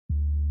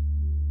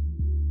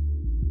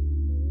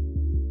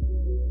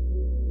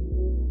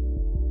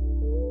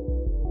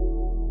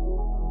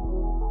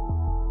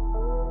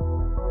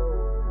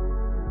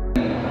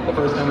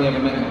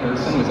ever met in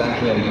person was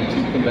actually at a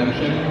YouTube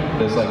convention.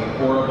 This like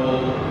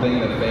horrible thing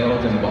that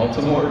failed in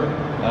Baltimore.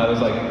 It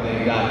was like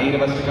they got 8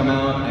 of us to come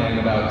out, and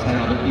about 10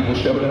 other people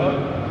showed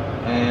up.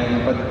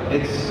 But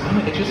it's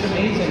just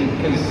amazing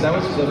because that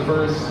was the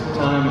first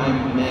time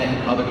I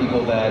met other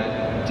people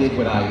that did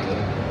what I did.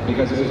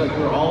 Because it was like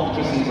we're all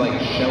just these like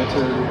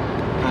sheltered,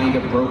 kind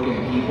of broken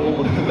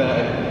people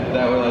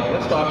that were like,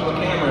 let's talk to a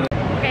camera.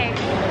 Okay,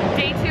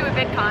 day 2 of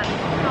VidCon.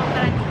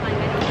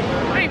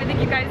 I don't even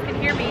think you guys can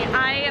hear me.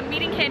 I am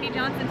meeting Kandee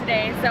Johnson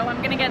today, so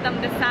I'm gonna get them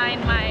to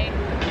sign my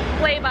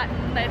play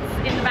button that's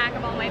in the back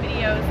of all my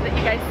videos that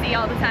you guys see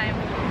all the time.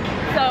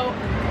 So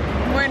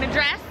I'm wearing a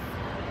dress,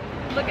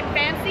 looking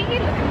fancy,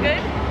 looking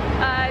good.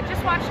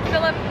 Just watched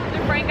Philip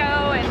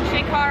DeFranco and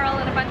Shay Carl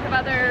and a bunch of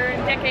other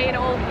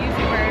decade-old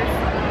YouTubers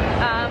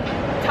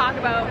talk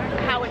about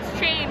how it's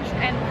changed,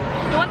 and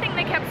the one thing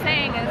they kept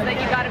saying is that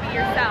you gotta be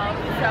yourself.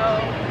 So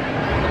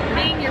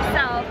being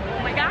yourself,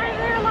 oh my god,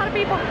 there are a lot of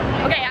people.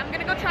 Okay, I'm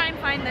gonna go try and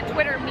find the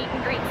Twitter meet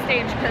and greet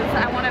stage because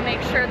I want to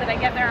make sure that I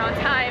get there on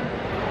time.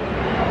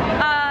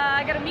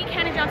 I gotta meet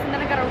Kandee Johnson,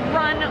 then I gotta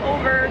run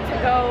over to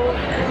go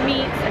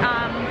meet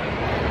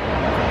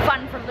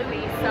Fun for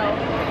Louie. So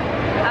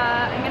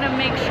I'm gonna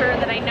make sure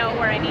that I know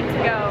where I need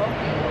to go.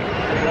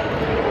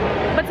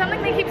 But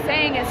something they keep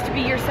saying is to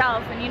be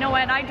yourself, and you know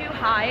what, I do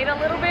hide a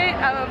little bit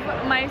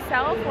of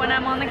myself when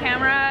I'm on the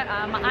camera.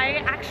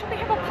 I actually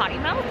have a potty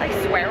mouth, I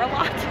swear a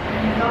lot,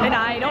 and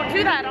I don't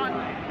do that on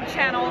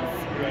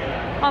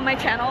my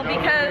channel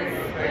because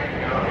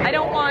I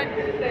don't want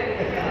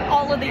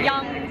all of the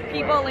young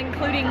people,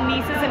 including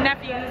nieces and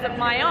nephews of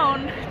my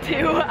own,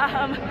 to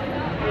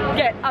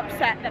get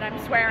upset that I'm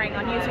swearing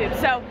on YouTube.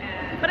 So,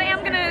 but I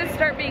am gonna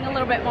start being a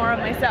little bit more of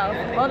myself.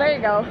 Well, there you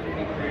go.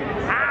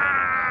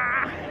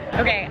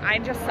 Okay, I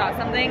just saw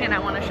something and I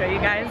want to show you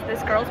guys.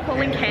 This girl's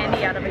pulling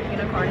candy out of a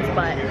unicorn's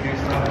butt.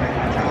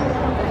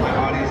 My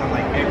audience, I'm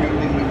like,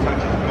 everything we touch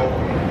is gold.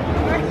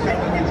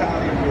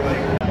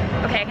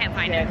 Okay, I can't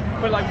find it.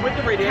 But like with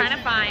the radiation, Trying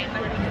to find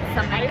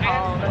something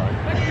called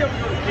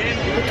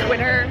the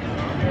Twitter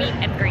meet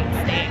and greet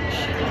stage.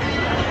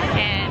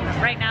 And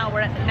right now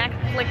we're at the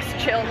Netflix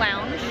Chill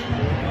Lounge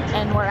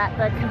and we're at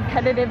the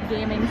competitive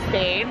gaming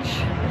stage.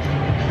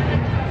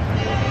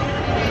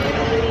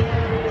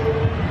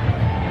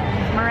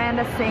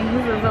 Miranda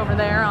Sings is over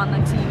there on the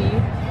TV.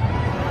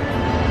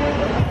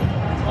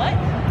 What?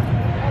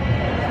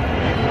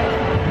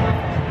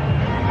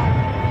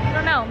 I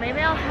don't know, maybe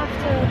I'll have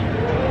to...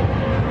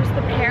 There's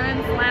the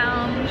Parents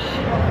Lounge.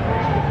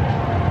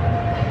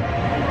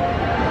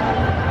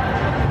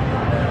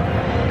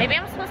 Maybe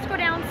I'm supposed to go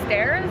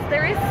downstairs?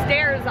 There is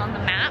stairs on the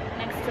map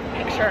next to the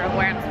picture of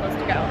where I'm supposed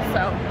to go,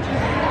 so...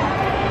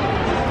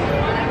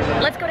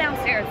 Let's go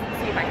downstairs and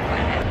see if I can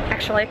find it.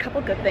 Actually, a couple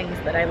good things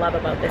that I love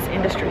about this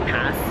industry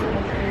pass.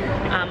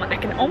 I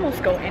can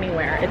almost go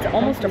anywhere. It's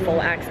almost a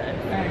full access.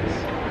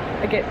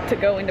 I get to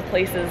go into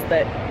places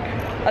that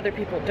other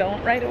people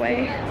don't right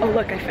away. Oh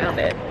look, I found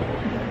it.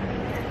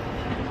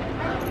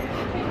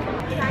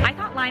 I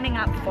thought lining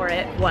up for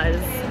it was,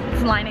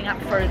 lining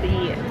up for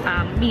the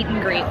meet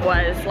and greet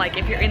was like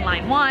if you're in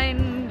line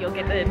 1, you'll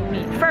get to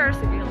meet first,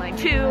 if you're in line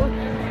 2,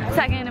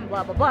 second, and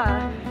blah blah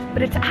blah.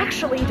 But it's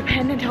actually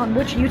dependent on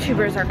which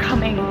YouTubers are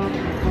coming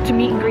to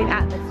meet and greet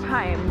at this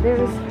time.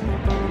 There's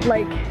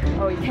like,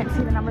 oh, you can't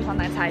see the numbers on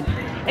that side.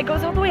 It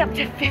goes all the way up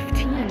to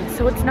 15,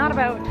 so it's not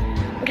about,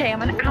 okay,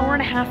 I'm an hour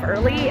and a half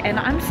early and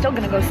I'm still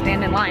gonna go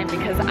stand in line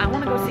because I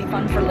wanna go see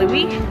Fun for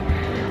Louie,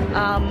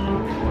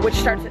 which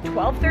starts at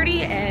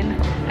 12:30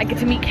 and I get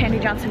to meet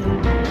Kandee Johnson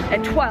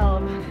at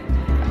 12.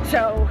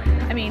 So,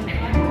 I mean,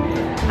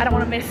 I don't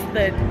wanna miss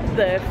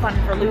the Fun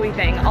for Louie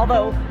thing,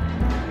 although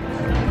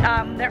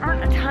there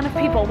aren't a ton of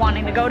people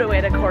wanting to go to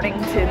it according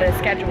to the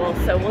schedule,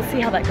 so we'll see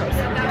how that goes.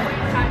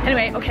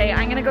 Anyway, okay,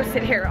 I'm gonna go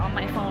sit here on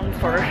my phone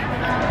for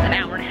an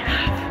hour and a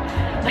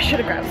half. I should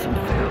have grabbed some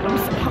food, I'm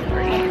so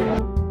hungry.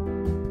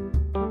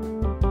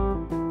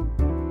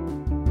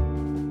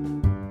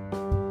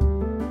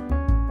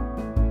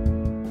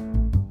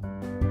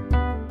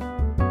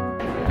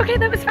 Okay,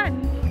 that was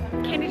fun.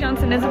 Kandee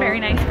Johnson is a very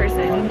nice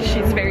person.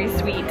 She's very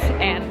sweet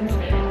and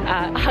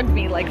hugged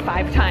me like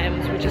 5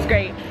 times, which is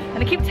great.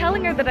 And I keep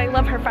telling her that I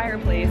love her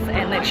fireplace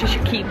and that she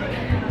should keep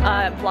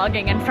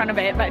vlogging in front of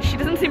it, but she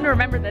doesn't seem to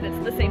remember that it's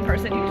the same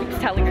person who keeps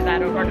telling her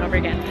that over and over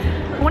again.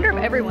 I wonder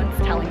if everyone's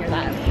telling her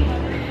that.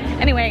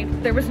 Anyway,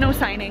 there was no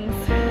signings,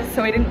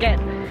 so I didn't get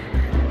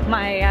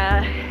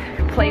my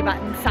play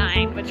button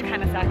signed, which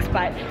kind of sucks,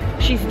 but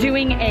she's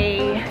doing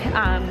a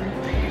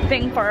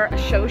thing for a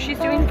show she's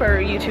doing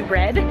for YouTube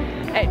Red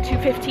at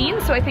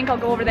 2:15, so I think I'll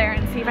go over there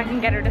and see if I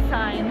can get her to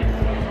sign.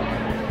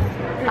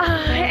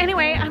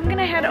 Anyway, I'm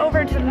gonna head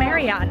over to the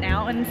Marriott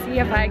now and see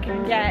if I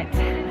can get,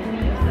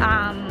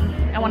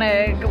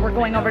 we're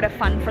going over to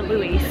Fun for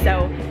Louie,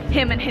 so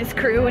him and his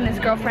crew and his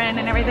girlfriend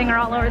and everything are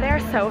all over there,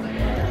 so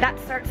that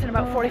starts in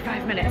about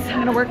 45 minutes. I'm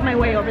gonna work my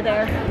way over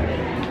there.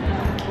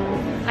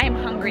 I am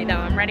hungry though,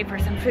 I'm ready for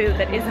some food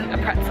that isn't a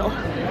pretzel.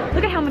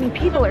 Look at how many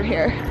people are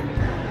here.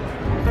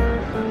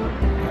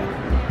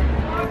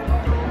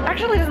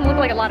 actually doesn't look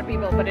like a lot of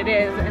people, but it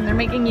is, and they're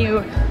making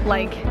you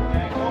like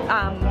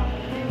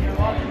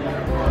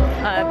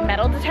a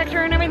metal detector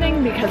and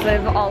everything because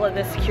of all of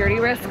the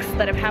security risks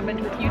that have happened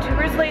with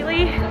YouTubers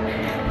lately.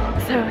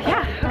 So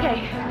yeah, okay,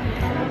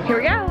 here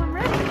we go, I'm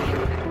ready.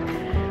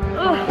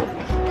 Ugh.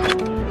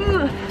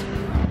 Ugh.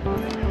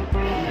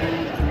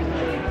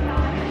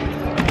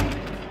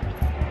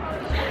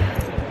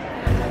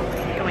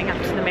 Going up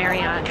to the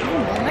Marriott.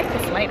 Oh, I like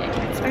this lighting,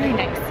 it's very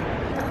nice.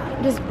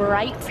 It is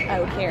bright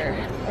out here.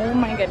 Oh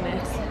my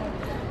goodness.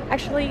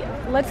 Actually,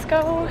 let's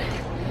go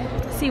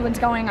see what's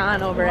going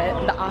on over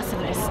at the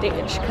Awesomeness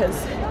stage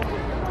because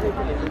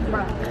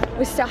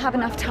we still have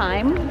enough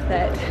time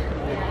that,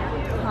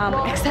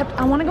 except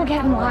I want to go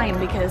get in line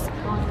because,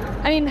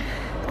 I mean,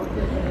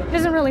 it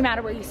doesn't really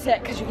matter where you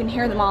sit because you can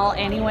hear them all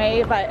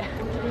anyway, but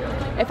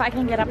if I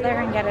can get up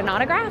there and get an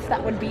autograph,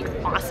 that would be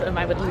awesome.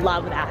 I would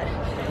love that.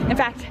 In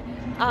fact,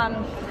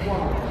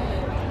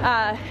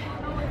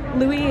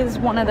 Louis is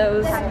one of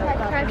those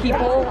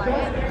people.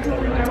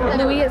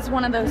 Louis is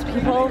one of those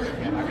people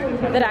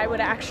that I would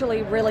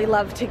actually really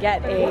love to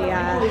get a.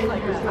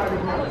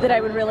 That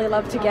I would really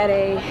love to get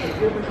a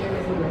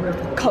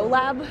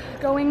collab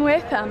going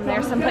with.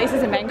 There's some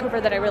places in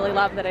Vancouver that I really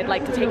love that I'd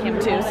like to take him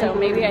to. So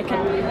maybe I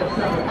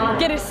can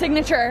get his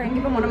signature and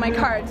give him one of my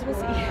cards. We'll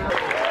see.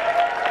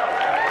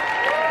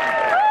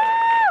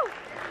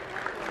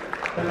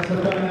 Thanks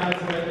for coming out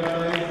today,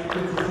 guys.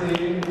 Good to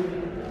see you.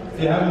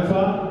 You having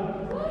fun?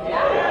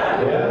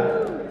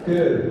 Yeah?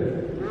 Good.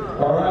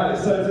 Alright,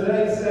 so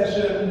today's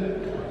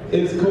session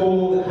is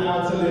called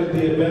How to Live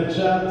the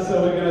Adventure.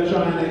 So we're going to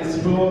try and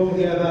explore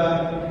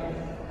together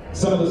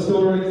some of the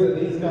stories that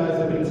these guys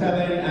have been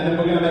telling, and then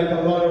we're going to make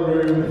a lot of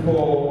room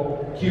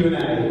for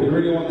Q&A. We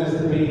really want this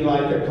to be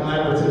like a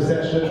collaborative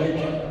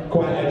session,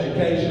 quite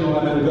educational,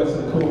 and then we've got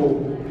some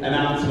cool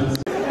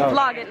announcements.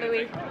 Vlog it,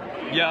 Louis.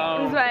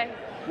 Yo. This way.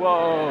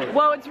 Whoa.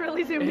 Whoa, it's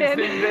really zoomed in.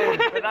 Zoomed in,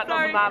 but that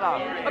doesn't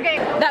matter. Okay,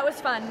 that was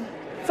fun.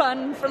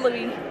 Fun for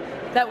Louis.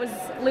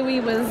 Louis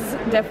was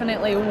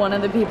definitely one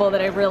of the people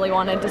that I really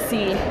wanted to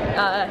see.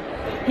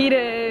 He had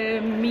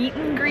a meet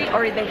and greet,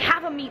 or they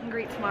have a meet and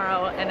greet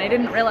tomorrow, and I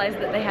didn't realize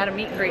that they had a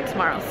meet and greet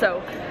tomorrow,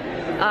 so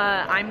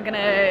I'm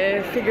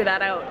gonna figure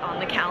that out on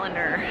the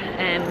calendar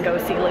and go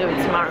see Louis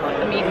tomorrow at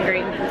the meet and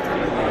greet.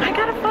 I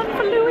got a Fun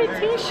for Louis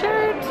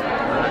t-shirt,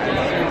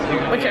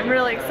 which I'm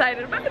really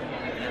excited about.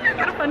 I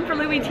got a Fun for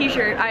Louis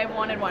t-shirt. I've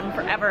wanted one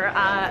forever.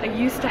 I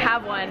used to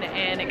have one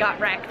and it got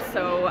wrecked,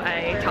 so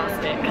I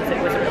tossed it because it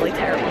was really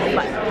terrible.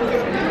 But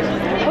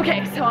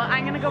okay, so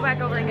I'm gonna go back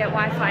over and get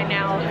Wi-Fi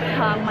now.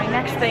 My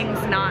next thing's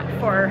not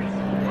for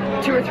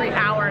 2 or 3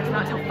 hours,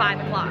 not till 5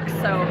 o'clock.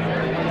 So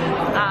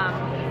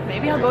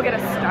maybe I'll go get a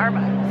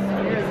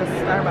Starbucks. Here's a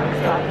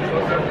Starbucks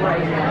coffee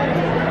right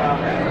now.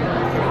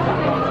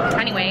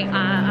 Anyway,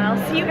 I'll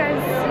see you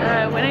guys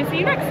when I see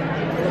you next.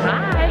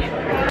 Bye.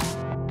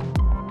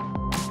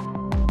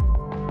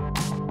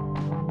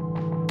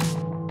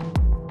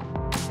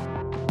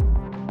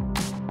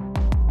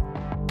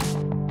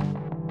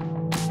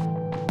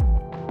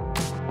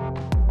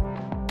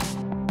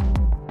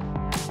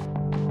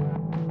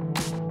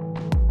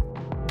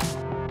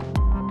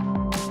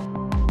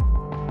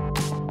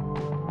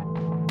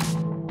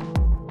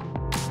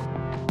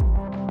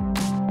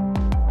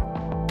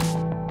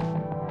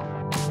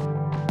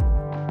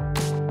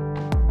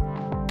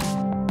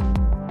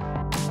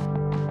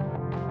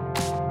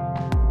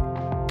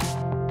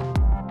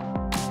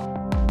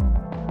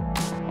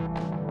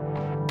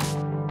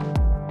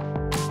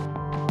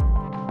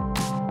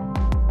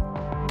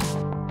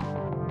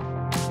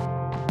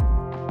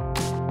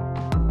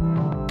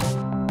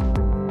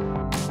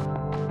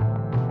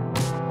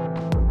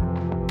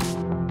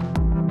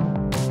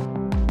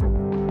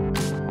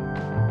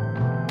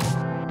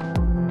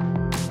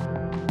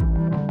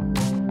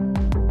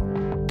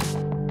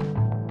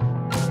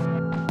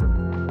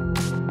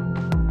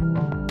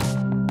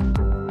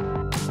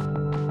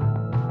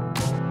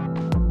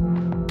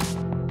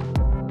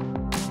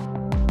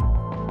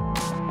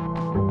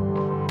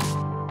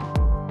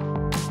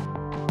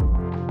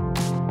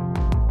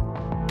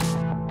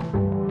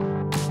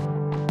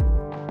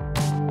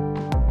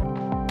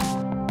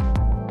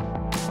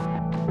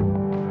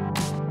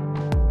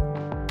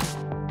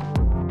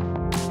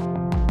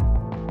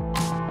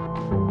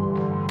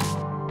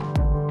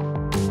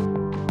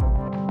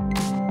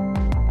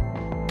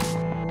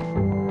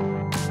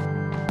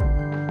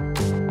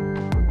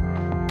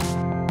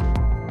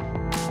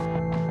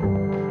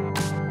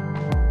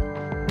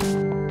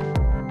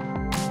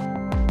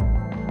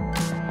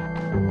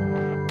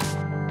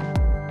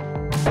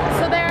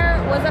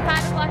 was a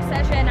 5 o'clock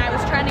session I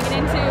was trying to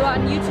get into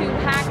on YouTube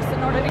hacks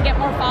in order to get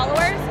more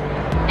followers.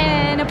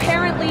 And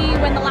apparently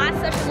when the last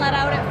session let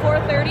out at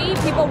 4:30,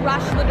 people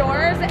rushed the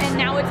doors and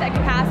now it's at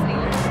capacity.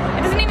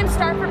 It doesn't even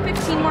start for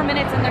 15 more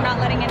minutes and they're not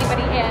letting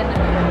anybody in,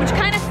 which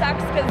kind of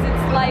sucks because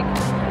it's like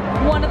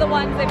one of the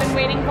ones they've been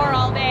waiting for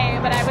all day,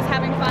 but I was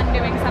having fun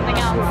doing something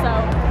else. So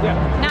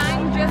now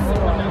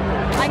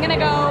I'm gonna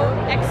go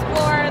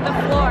explore the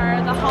floor,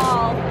 the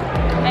hall,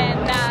 and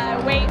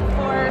wait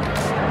for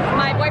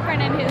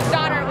boyfriend and his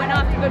daughter went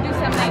off to go do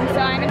something, so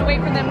I'm gonna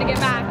wait for them to get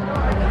back.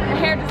 My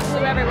hair just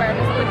flew everywhere.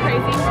 Does it look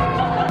crazy?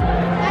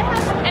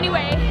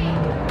 Anyway,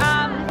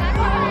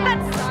 that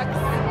sucks.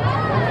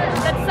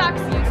 That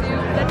sucks,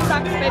 YouTube. That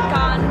sucks,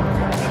 VidCon.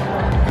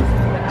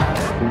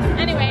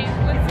 Anyway,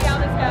 let's see how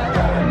this goes.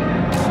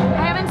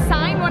 I haven't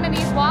signed one of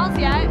these walls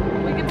yet.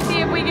 We can see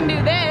if we can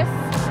do this.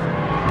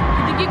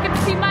 You think you can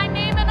see my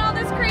name and all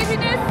this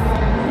craziness?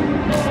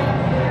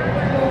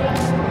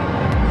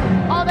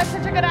 Oh, that's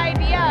such a good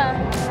idea.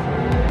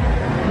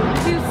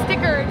 Do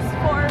stickers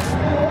for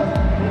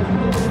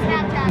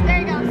Snapchat. There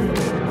you go.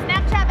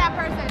 Snapchat that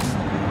person.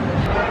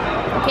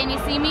 Can you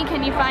see me?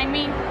 Can you find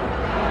me?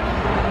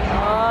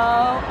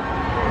 Oh,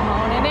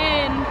 moaning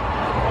in.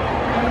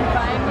 Can you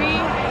find me?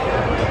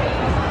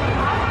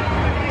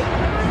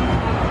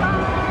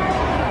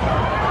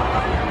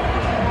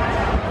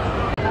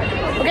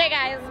 Okay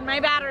guys, my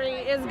battery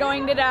is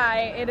going to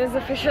die. It is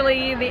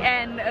officially the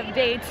end of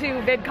day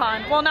 2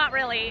 VidCon. Well, not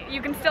really.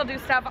 You can still do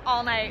stuff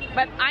all night,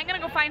 but I'm gonna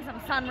go find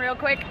some sun real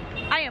quick.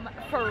 I am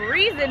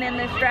freezing in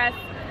this dress.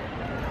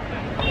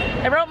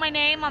 I wrote my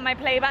name on my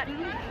play button,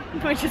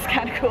 which is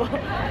kind of cool.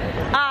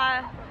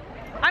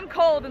 I'm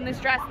cold in this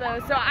dress though,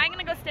 so I'm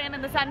gonna go stand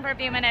in the sun for a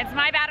few minutes.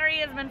 My battery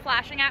has been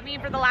flashing at me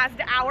for the last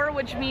hour,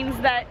 which means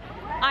that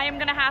I am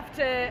gonna have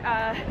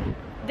to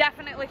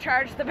definitely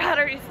charge the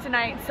batteries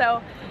tonight.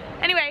 So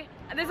anyway,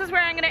 this is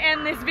where I'm gonna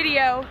end this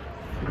video.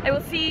 I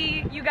will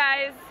see you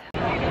guys.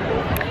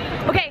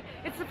 Okay,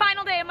 it's the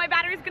final day and my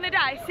battery's gonna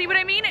die. See what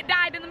I mean? It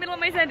died in the middle of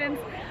my sentence.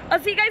 I'll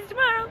see you guys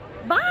tomorrow.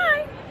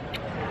 Bye!